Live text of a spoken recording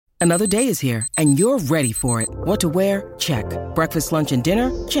Another day is here, and you're ready for it. What to wear? Check. Breakfast, lunch, and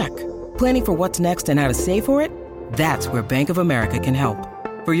dinner? Check. Planning for what's next and how to save for it? That's where Bank of America can help.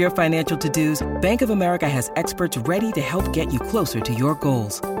 For your financial to-dos, Bank of America has experts ready to help get you closer to your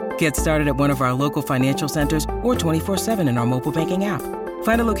goals. Get started at one of our local financial centers or 24/7 in our mobile banking app.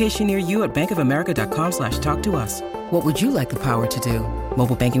 Find a location near you at bankofamerica.com/talktous. What would you like the power to do?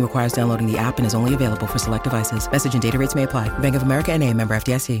 Mobile banking requires downloading the app and is only available for select devices. Message and data rates may apply. Bank of America N.A., member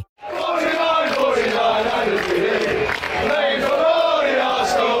FDIC.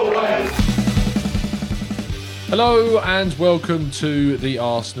 Hello and welcome to the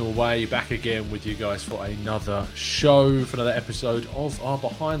Arsenal Way. Back again with you guys for another show, for another episode of our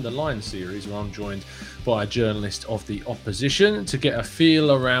Behind the Line series, where I'm joined by a journalist of the opposition to get a feel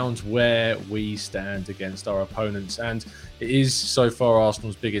around where we stand against our opponents. And it is so far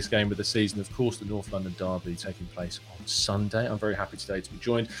Arsenal's biggest game of the season, of course, the North London derby taking place on Sunday. I'm very happy today to be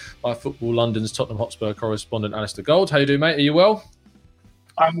joined by Football London's Tottenham Hotspur correspondent Alistair Gold. How you doing, mate? Are you well?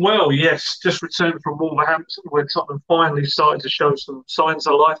 I'm well, yes. Just returned from Wolverhampton, where Tottenham finally started to show some signs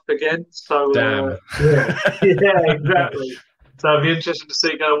of life again. So, Damn. Yeah, exactly. So it'll be interesting to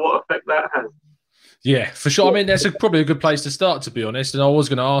see what effect that has. Yeah, for sure. I mean, that's probably a good place to start, to be honest. And I was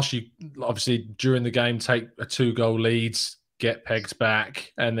going to ask you, obviously, during the game, take a 2-goal lead, get pegged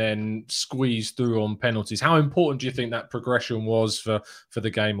back, and then squeeze through on penalties. How important do you think that progression was for the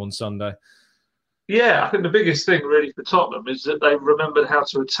game on Sunday? Yeah, I think the biggest thing really for Tottenham is that they remembered how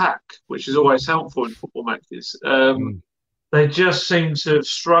to attack, which is always helpful in football matches. They just seem to have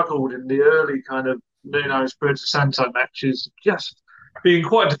struggled in the early kind of Nuno Espirito Santo matches, just being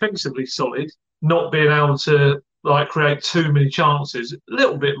quite defensively solid, not being able to create too many chances, a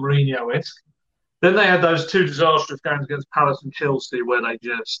little bit Mourinho-esque. Then they had those two disastrous games against Palace and Chelsea where they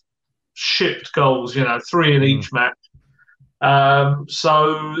just shipped goals, 3 in each match.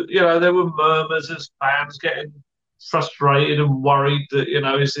 There were murmurs as fans getting frustrated and worried that,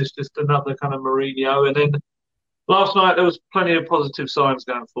 is this just another kind of Mourinho? And then last night there was plenty of positive signs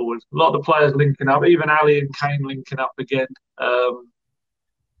going forward. A lot of the players linking up, even Ali and Kane linking up again.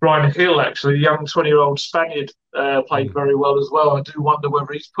 Brian Hill, actually, a young 20-year-old Spaniard, played very well as well. I do wonder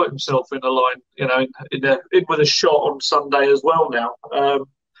whether he's put himself in a line, in with a shot on Sunday as well now.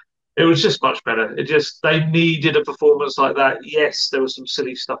 It was just much better. They needed a performance like that. Yes, there was some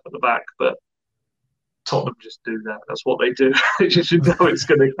silly stuff at the back, but Tottenham just do that. That's what they do. You should know it's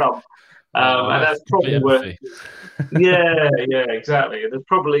going to come. And that's probably where, exactly. And that's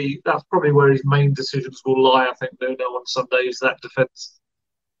probably where his main decisions will lie. I think Nuno on Sunday is that defence.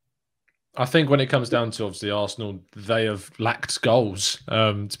 I think when it comes down to, obviously, Arsenal, they have lacked goals,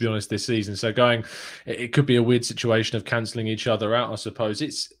 to be honest, this season. So it could be a weird situation of cancelling each other out, I suppose.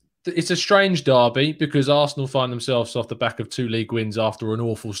 It's a strange derby because Arsenal find themselves off the back of 2 league wins after an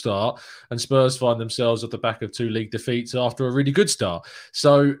awful start, and Spurs find themselves off the back of 2 league defeats after a really good start.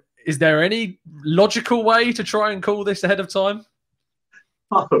 So is there any logical way to try and call this ahead of time?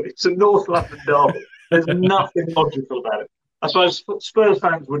 Oh, it's a North London derby. There's nothing logical about it. I suppose Spurs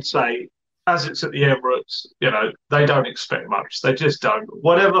fans would say, as it's at the Emirates, they don't expect much. They just don't.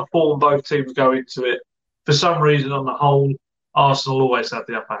 Whatever form both teams go into it, for some reason, on the whole, Arsenal always have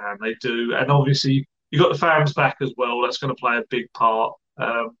the upper hand. They do. And obviously, you've got the fans back as well. That's going to play a big part.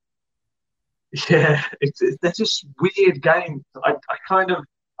 They're just weird games. I'd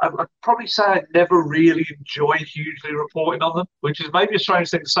probably say I never really enjoy hugely reporting on them, which is maybe a strange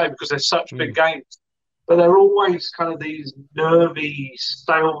thing to say because they're such big games. But they're always kind of these nervy,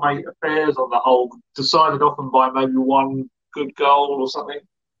 stalemate affairs on the whole, decided often by maybe one good goal or something.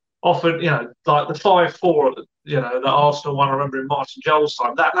 Often, like the 5-4, that Arsenal one, I remember in Martin Joel's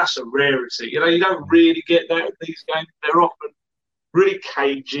time, that's a rarity. You don't really get that in these games. They're often really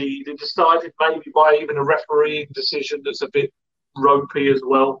cagey. They're decided maybe by even a refereeing decision that's a bit ropey as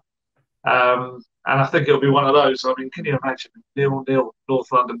well. And I think it'll be one of those. I mean, can you imagine 0-0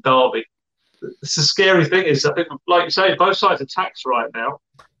 North London derby? It's the scary thing is, I think, like you say, both sides are taxed right now.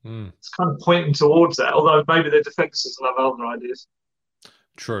 It's kind of pointing towards that, although maybe their defences will have other ideas.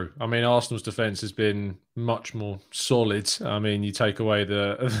 True. I mean, Arsenal's defence has been much more solid. I mean, you take away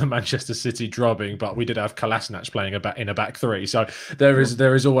the Manchester City drubbing, but we did have Kolasinac playing in a back 3. So there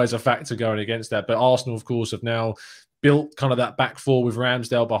is always a factor going against that. But Arsenal, of course, have now built kind of that back 4 with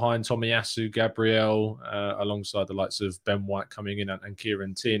Ramsdale behind Tomiyasu, Gabriel, alongside the likes of Ben White coming in and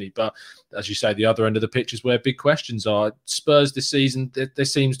Kieran Tierney. But as you say, the other end of the pitch is where big questions are. Spurs this season, there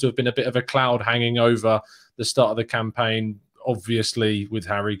seems to have been a bit of a cloud hanging over the start of the campaign, obviously with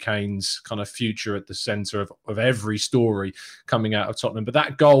Harry Kane's kind of future at the centre of every story coming out of Tottenham. But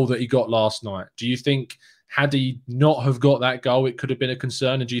that goal that he got last night, do you think had he not have got that goal, it could have been a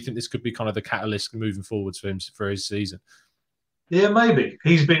concern? And do you think this could be kind of the catalyst moving forwards for him for his season? Yeah, maybe.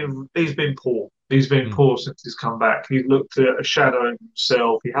 He's been poor. He's been poor since he's come back. He's looked at a shadow of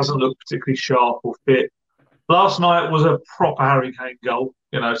himself. He hasn't looked particularly sharp or fit. Last night was a proper Harry Kane goal.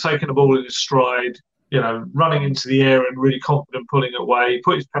 Taking the ball in his stride, running into the air and really confident pulling it away. He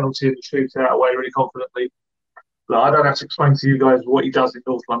put his penalty in the shootout away really confidently. But I don't have to explain to you guys what he does in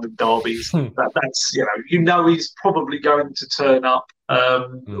North London derbies. That's he's probably going to turn up.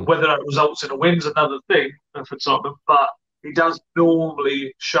 Whether that results in a win's another thing for Tottenham, but he does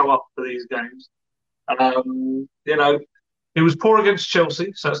normally show up for these games. He was poor against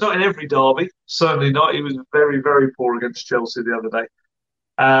Chelsea, so it's not in every derby. Certainly not. He was very, very poor against Chelsea the other day.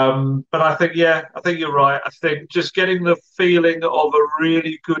 But I think you're right. I think just getting the feeling of a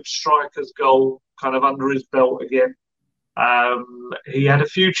really good striker's goal kind of under his belt again. He had a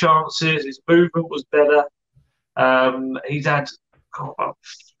few chances. His movement was better. He's had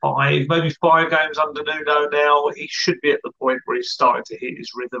maybe five games under Nuno now. He should be at the point where he's starting to hit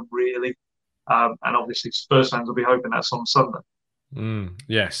his rhythm, really. And obviously Spurs fans will be hoping that's on Sunday.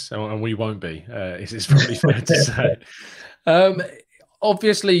 Yes, and we won't be. It's probably fair to say.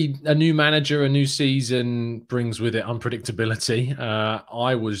 Obviously, a new manager, a new season brings with it unpredictability.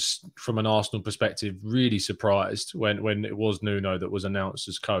 I was, from an Arsenal perspective, really surprised when it was Nuno that was announced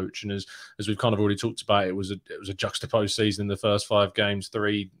as coach. And as we've kind of already talked about, it was a juxtaposed season in the first 5 games,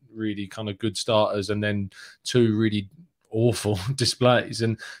 3 really kind of good starters, and then 2 really awful displays.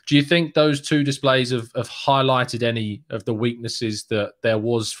 And do you think those 2 displays have highlighted any of the weaknesses that there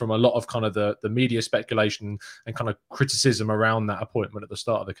was from a lot of kind of the media speculation and kind of criticism around that appointment at the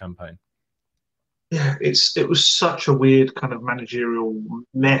start of the campaign? Yeah, it was such a weird kind of managerial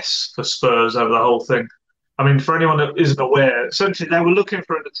mess for Spurs over the whole thing. I mean, for anyone that isn't aware, essentially they were looking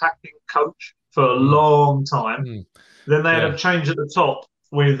for an attacking coach for a long time. Then they had a change at the top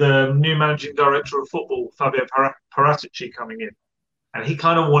with new managing director of football, Fabio Paratici, coming in. And he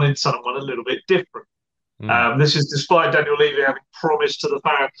kind of wanted someone a little bit different. This is despite Daniel Levy having promised to the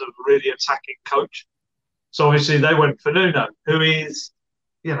fans of a really attacking coach. So obviously they went for Nuno, who is,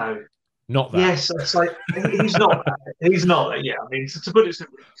 not that. Yes, it's like, he's not that. He's not that, yeah. I mean, to put it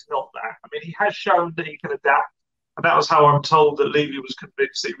simply, he's not that. I mean, he has shown that he can adapt. And that was how I'm told that Levy was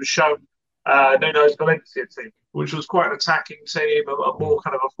convinced that he was shown Nuno's Valencia team, which was quite an attacking team, a more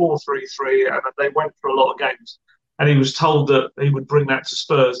kind of a 4-3-3, and they went for a lot of games. And he was told that he would bring that to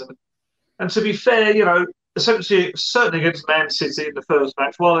Spurs. And to be fair, essentially, certainly against Man City in the first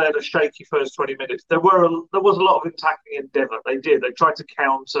match, while they had a shaky first 20 minutes, there was a lot of attacking endeavour. They tried to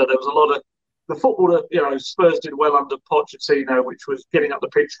counter. There was a lot of the football that Spurs did well under Pochettino, which was getting up the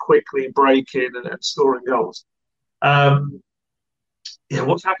pitch quickly, breaking and scoring goals.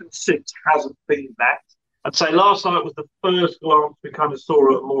 What's happened since hasn't been that. I'd say last night was the first glance we kind of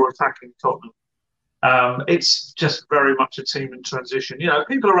saw a more attacking Tottenham. It's just very much a team in transition.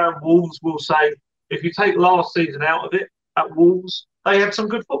 People around Wolves will say, if you take last season out of it, at Wolves, they had some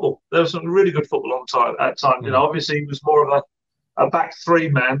good football. There was some really good football at times. Obviously he was more of a back 3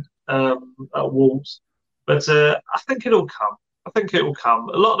 man at Wolves. But I think it'll come.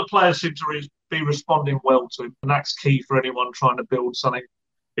 A lot of the players seem to be responding well to him, and that's key for anyone trying to build something.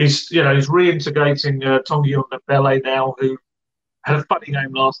 He's reintegrating Tongi Mbele now, who had a funny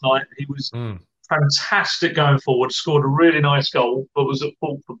game last night. He was fantastic going forward, scored a really nice goal, but was at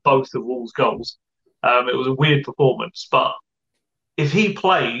fault for both of Wolves' goals. It was a weird performance, but if he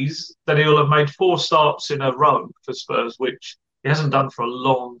plays, then he'll have made 4 starts in a row for Spurs, which he hasn't done for a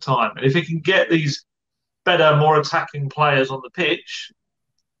long time. And if he can get these better, more attacking players on the pitch,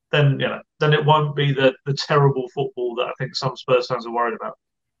 then it won't be the terrible football that I think some Spurs fans are worried about.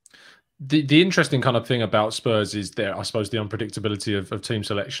 The interesting kind of thing about Spurs is I suppose, the unpredictability of team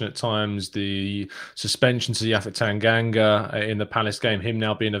selection at times, the suspension to Yaphet Tanganga in the Palace game, him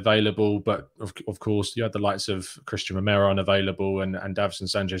now being available, but of course you had the likes of Christian Romero unavailable and Davinson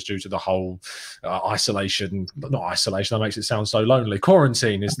Sanchez due to the whole isolation. Not isolation, that makes it sound so lonely.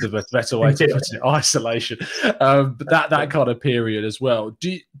 Quarantine is the better way to put it. Isolation. But that kind of period as well.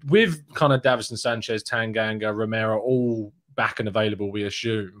 With kind of Davinson Sanchez, Tanganga, Romero all back and available, we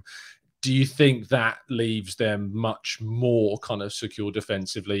assume, do you think that leaves them much more kind of secure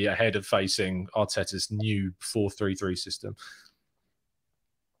defensively ahead of facing Arteta's new 4-3-3 system?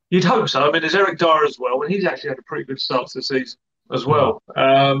 You'd hope so. I mean, there's Eric Dyer as well, and he's actually had a pretty good start to the season as well.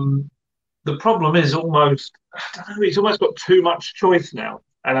 The problem is he's almost got too much choice now.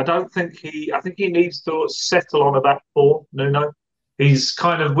 And I think he needs to settle on a back 4, Nuno. He's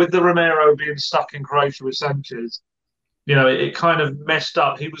kind of, with the Romero being stuck in Croatia with Sanchez, it kind of messed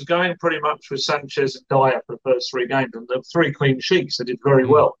up. He was going pretty much with Sanchez and Dyer for the first 3 games, and the 3 clean sheets. They did very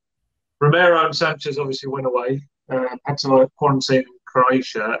well. Romero and Sanchez obviously went away, had to quarantine in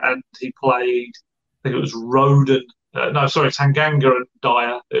Croatia, and he played, I think it was Tanganga and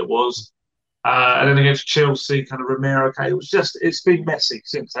Dyer it was. And then against Chelsea, kind of Romero. It's been messy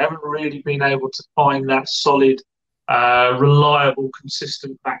since. They haven't really been able to find that solid, reliable,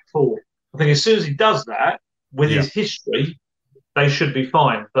 consistent back four. I think as soon as he does that, with his history, they should be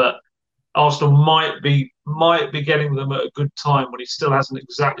fine. But Arsenal might be getting them at a good time when he still hasn't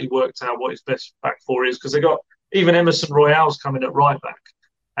exactly worked out what his best back four is, because they got even Emerson Royale's coming at right back,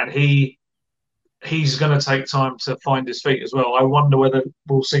 and he's going to take time to find his feet as well. I wonder whether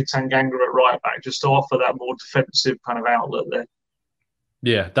we'll see Tanganga at right back just to offer that more defensive kind of outlet there.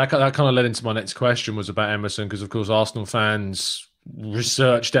 Yeah, that kind of led into my next question, was about Emerson, because of course Arsenal fans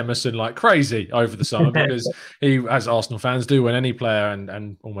researched Emerson like crazy over the summer, because he, as Arsenal fans do when any player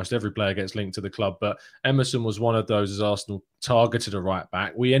and almost every player gets linked to the club, but Emerson was one of those as Arsenal targeted a right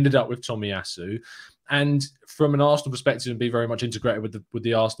back. We ended up with Tomiyasu, and from an Arsenal perspective, and be very much integrated with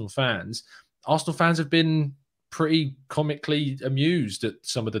the Arsenal fans have been pretty comically amused at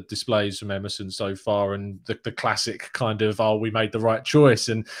some of the displays from Emerson so far, and the classic kind of, we made the right choice.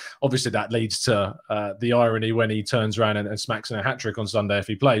 And obviously that leads to the irony when he turns around and smacks in a hat-trick on Sunday if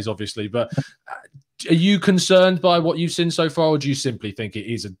he plays, obviously. But are you concerned by what you've seen so far, or do you simply think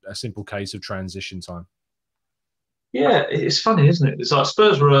it is a simple case of transition time? Yeah, it's funny, isn't it? It's like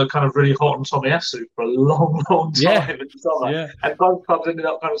Spurs were kind of really hot on Tomiyasu for a long, long time in the summer, and both clubs ended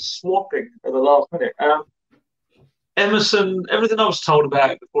up kind of swapping at the last minute. Emerson, everything I was told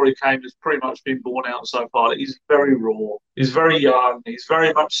about it before he came has pretty much been borne out so far. He's very raw. He's very young. He's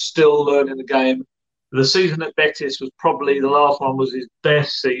very much still learning the game. The season at Betis was probably, the last one was his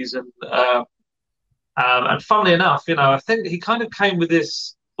best season. And funnily enough, I think he kind of came with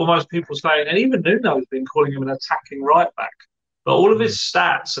this, almost people saying, and even Nuno has been calling him an attacking right back. But all of his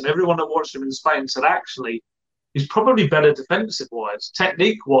stats and everyone that watched him in Spain said actually he's probably better defensive-wise.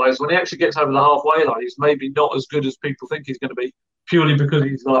 Technique-wise, when he actually gets over the halfway line, he's maybe not as good as people think he's going to be, purely because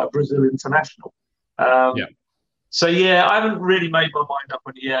he's like a Brazil international. So, I haven't really made my mind up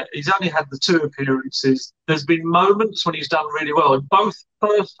on it yet. He's only had the 2 appearances. There's been moments when he's done really well. In both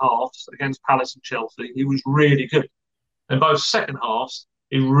first halves against Palace and Chelsea, he was really good. In both second halves,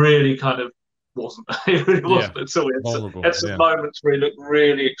 he really kind of wasn't. He really wasn't at all. He had some moments where he looked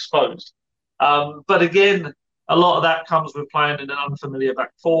really exposed. But again, a lot of that comes with playing in an unfamiliar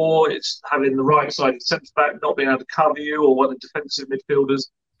back four. It's having the right-sided centre-back not being able to cover you, or one of the defensive midfielders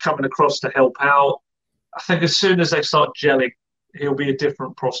coming across to help out. I think as soon as they start gelling, he'll be a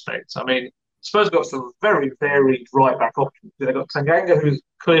different prospect. I mean, Spurs got some very varied right-back options. They've got Tanganga, who's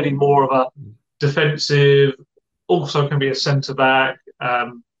clearly more of a defensive, also can be a centre-back,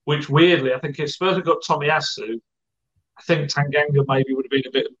 which weirdly, I think if Spurs had got Tomiyasu, I think Tanganga maybe would have been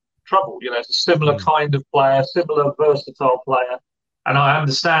a bit of trouble. It's a similar kind of player, similar versatile player. And I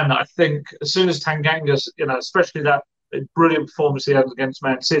understand that. I think as soon as Tanganga, especially that brilliant performance he had against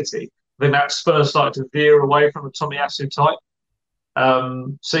Man City, I think that Spurs started to veer away from the Tomiyasu type.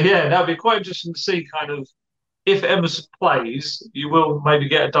 That would be quite interesting to see kind of, if Emerson plays, you will maybe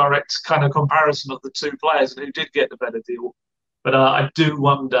get a direct kind of comparison of the 2 players and who did get the better deal. But I do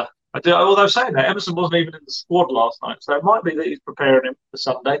wonder. Although saying that, Emerson wasn't even in the squad last night, so it might be that he's preparing him for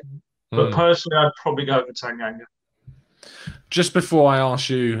Sunday. But personally, I'd probably go for Tanganga. Just before I ask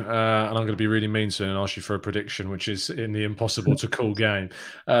you, and I'm going to be really mean soon and ask you for a prediction, which is in the impossible to call game.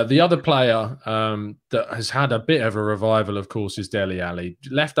 The other player that has had a bit of a revival, of course, is Dele Alli.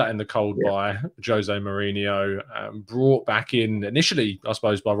 Left that in the cold by Jose Mourinho, brought back in initially, I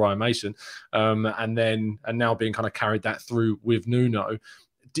suppose, by Ryan Mason, and now being kind of carried that through with Nuno.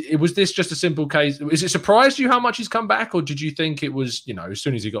 Was this just a simple case? Is it surprised you how much he's come back, or did you think it was, as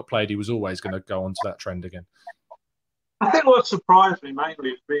soon as he got played, he was always going to go on to that trend again? I think what surprised me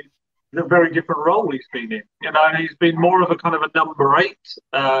mainly has been the very different role he's been in. He's been more of a kind of a number 8.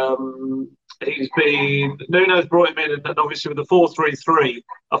 Nuno's brought him in, and obviously with the 4-3-3,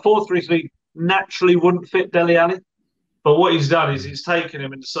 a 4-3-3 naturally wouldn't fit Dele Alli. But what he's done is he's taken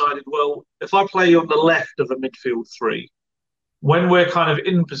him and decided, well, if I play you on the left of the midfield 3, when we're kind of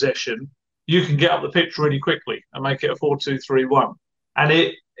in possession, you can get up the pitch really quickly and make it a 4-2-3-1.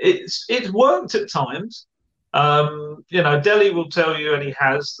 And it's worked at times. Dele will tell you, and he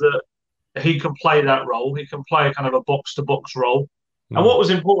has, that he can play that role. He can play kind of a box-to-box role. And what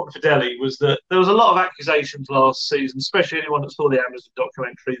was important for Dele was that there was a lot of accusations last season, especially anyone that saw the Amazon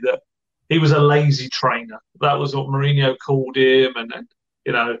documentary, that he was a lazy trainer. That was what Mourinho called him. And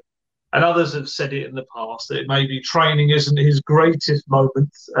and others have said it in the past, that maybe training isn't his greatest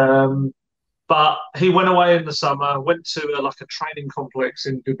moment. But he went away in the summer, went to like a training complex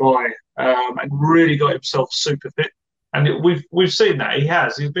in Dubai, and really got himself super fit. And we've seen that he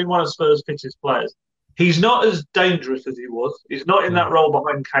has. He's been one of Spurs' fittest players. He's not as dangerous as he was. He's not in that role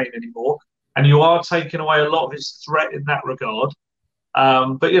behind Kane anymore, and you are taking away a lot of his threat in that regard.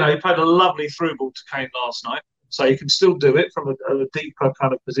 But he played a lovely through ball to Kane last night, so he can still do it from a deeper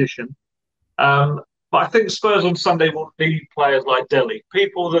kind of position. But I think Spurs on Sunday will need players like Dele,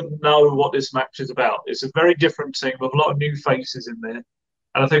 people that know what this match is about. It's a very different team with a lot of new faces in there.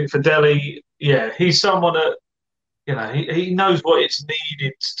 And I think for Dele, he's someone that, he knows what it's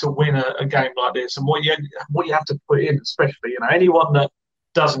needed to win a game like this and what you have to put in, especially, anyone that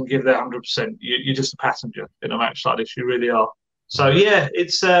doesn't give their 100%, you're just a passenger in a match like this. You really are. So,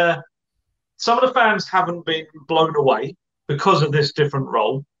 it's some of the fans haven't been blown away because of this different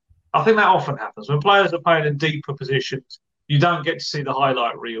role. I think that often happens. When players are playing in deeper positions, you don't get to see the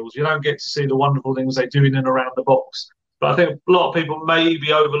highlight reels. You don't get to see the wonderful things they do in and around the box. But I think a lot of people may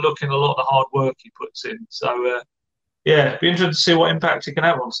be overlooking a lot of the hard work he puts in. So, it'd be interesting to see what impact he can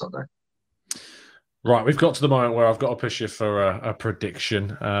have on Sunday. Right, we've got to the moment where I've got to push you for a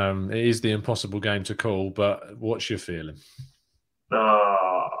prediction. It is the impossible game to call, but what's your feeling?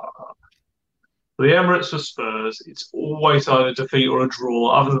 The Emirates for Spurs, it's always either a defeat or a draw,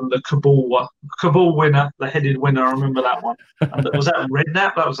 other than the Kabul winner, the headed winner. I remember that one. And was that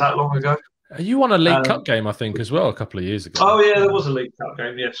Redknapp? That was that long ago. You won a League Cup game, I think, as well, a couple of years ago. Oh, yeah, there was a League Cup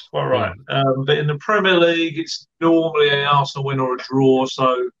game, yes, quite right. But in the Premier League, it's normally an Arsenal win or a draw,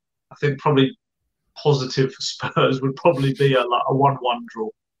 so I think probably positive for Spurs would probably be a 1-1 draw.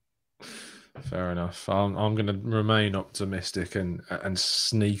 Fair enough. I'm going to remain optimistic and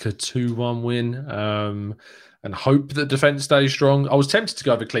sneak a 2-1 win and hope that defence stays strong. I was tempted to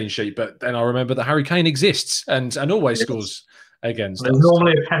go with a clean sheet, but then I remember that Harry Kane exists and always scores against There's us.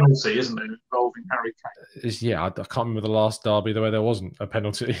 normally a penalty, isn't there, involving Harry Kane? I can't remember the last derby the way there wasn't a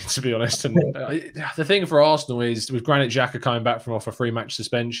penalty, to be honest. And the thing for Arsenal is with Granit Xhaka coming back from off a 3-match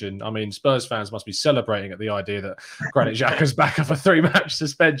suspension, I mean, Spurs fans must be celebrating at the idea that Granit Xhaka's back off a 3-match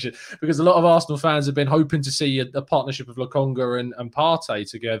suspension, because a lot of Arsenal fans have been hoping to see a partnership of Lokonga and Partey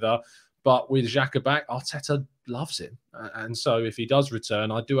together. But with Xhaka back, Arteta loves him. And so if he does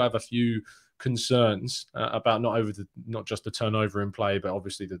return, I do have a few concerns about not just the turnover in play, but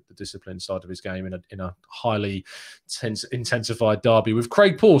obviously the discipline side of his game in a highly intensified derby with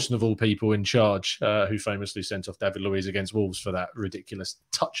Craig Pawson of all people in charge, who famously sent off David Luiz against Wolves for that ridiculous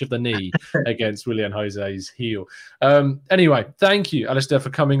touch of the knee against Willian Jose's heel. Anyway, thank you, Alistair,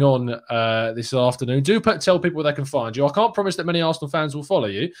 for coming on this afternoon. Do tell people where they can find you. I can't promise that many Arsenal fans will follow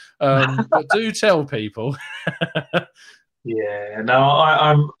you, but do tell people. Yeah,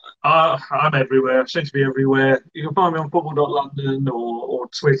 no, I'm everywhere. I seem to be everywhere. You can find me on football.london or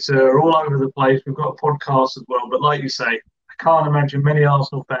Twitter, all over the place. We've got a podcast as well. But like you say, I can't imagine many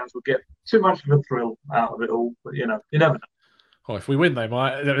Arsenal fans will get too much of a thrill out of it all. But, you never know. Oh, if we win, they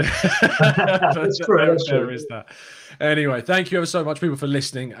might. That's true. There is that. Anyway, thank you ever so much, people, for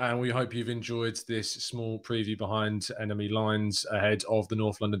listening, and we hope you've enjoyed this small preview behind enemy lines ahead of the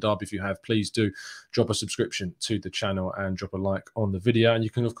North London derby. If you have, please do drop a subscription to the channel and drop a like on the video. And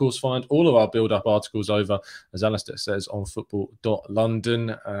you can, of course, find all of our build-up articles over, as Alistair says, on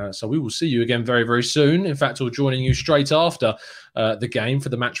football.london. So we will see you again very, very soon. In fact, we're joining you straight after the game for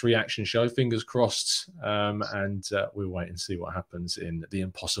the match reaction show. Fingers crossed, and we'll wait and see what happens in the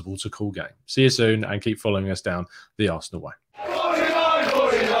impossible to call game. See you soon, and keep following us down the Arsenal way.